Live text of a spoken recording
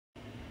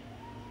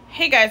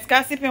Hey guys,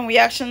 gossip and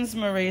reactions.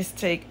 Marie's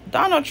take.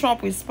 Donald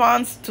Trump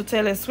responds to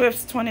Taylor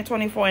Swift's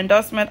 2024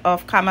 endorsement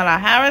of Kamala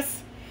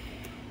Harris.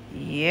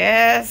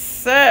 Yes,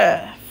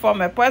 sir.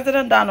 Former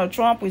President Donald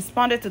Trump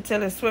responded to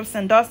Taylor Swift's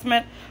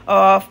endorsement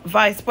of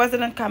Vice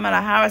President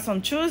Kamala Harris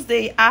on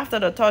Tuesday after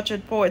the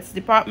Tortured Poets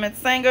Department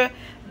singer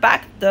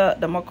backed the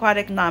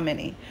Democratic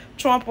nominee.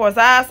 Trump was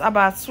asked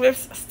about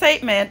Swift's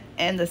statement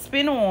in the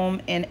spin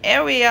room, an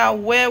area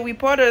where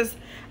reporters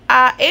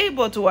are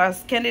able to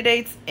ask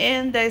candidates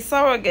and their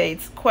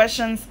surrogates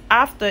questions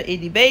after a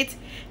debate.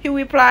 He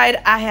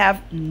replied, "I have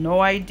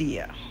no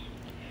idea."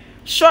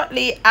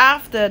 Shortly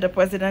after the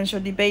presidential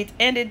debate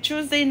ended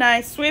Tuesday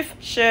night,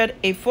 Swift shared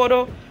a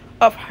photo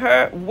of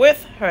her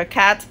with her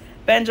cat,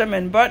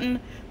 Benjamin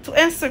Button, to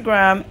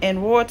Instagram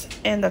and wrote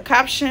in the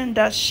caption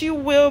that she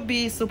will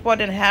be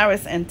supporting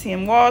Harris and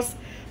Team Walz.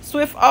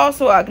 Swift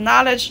also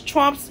acknowledged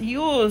Trump's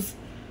use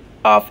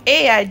of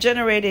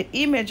AI-generated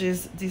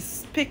images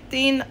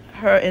depicting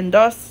her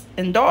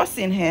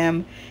endorsing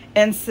him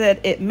and said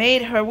it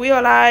made her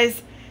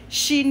realize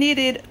she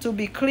needed to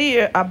be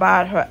clear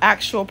about her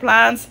actual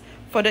plans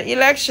for the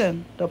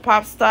election. The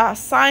pop star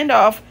signed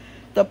off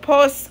the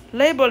post,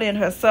 labeling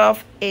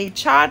herself a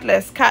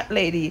childless cat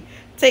lady,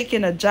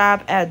 taking a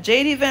jab at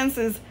J.D.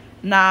 Vance's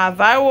now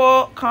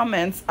viral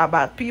comments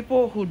about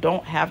people who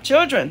don't have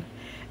children.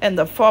 In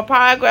the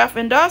 4-paragraph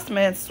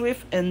endorsement,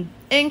 Swift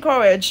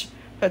encouraged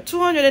her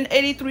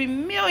 283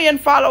 million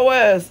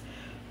followers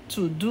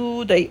to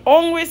do their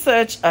own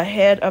research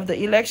ahead of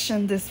the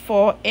election this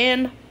fall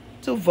and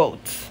to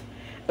vote.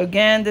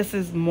 Again, this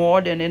is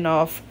more than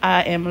enough.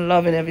 I am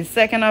loving every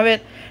second of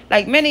it.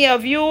 Like many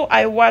of you,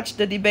 I watched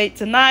the debate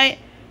tonight.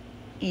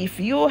 If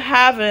you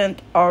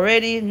haven't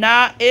already,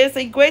 now is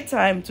a great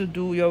time to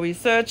do your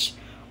research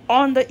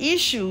on the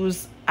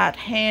issues at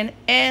hand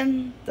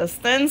and the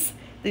stance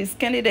these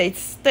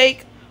candidates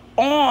take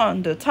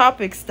on the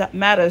topics that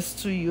matters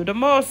to you the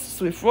most.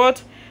 Swift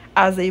wrote,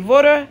 "As a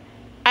voter,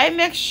 I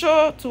make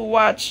sure to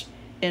watch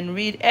and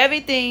read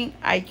everything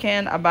I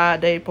can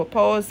about their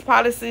proposed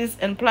policies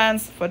and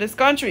plans for this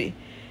country."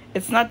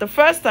 It's not the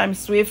first time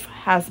Swift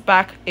has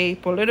backed a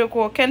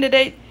political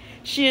candidate.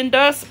 She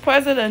endorsed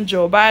President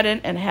Joe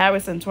Biden and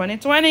Harris in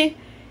 2020,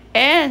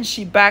 and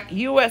she backed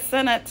U.S.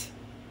 Senate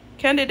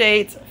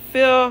candidate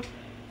Phil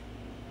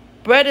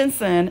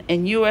Bredesen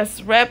and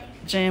U.S. Rep.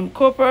 Jim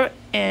Cooper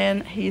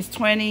in his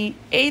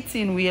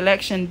 2018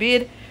 re-election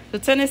bid to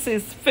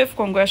Tennessee's 5th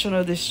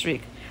Congressional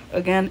District.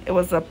 Again, it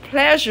was a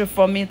pleasure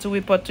for me to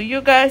report to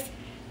you guys.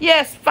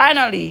 Yes,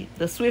 finally,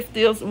 the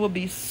Swifties will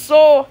be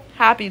so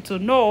happy to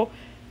know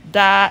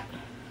that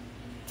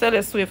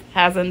Taylor Swift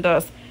has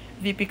endorsed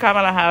VP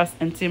Kamala Harris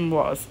and Team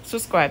Walz.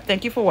 Subscribe.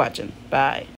 Thank you for watching. Bye.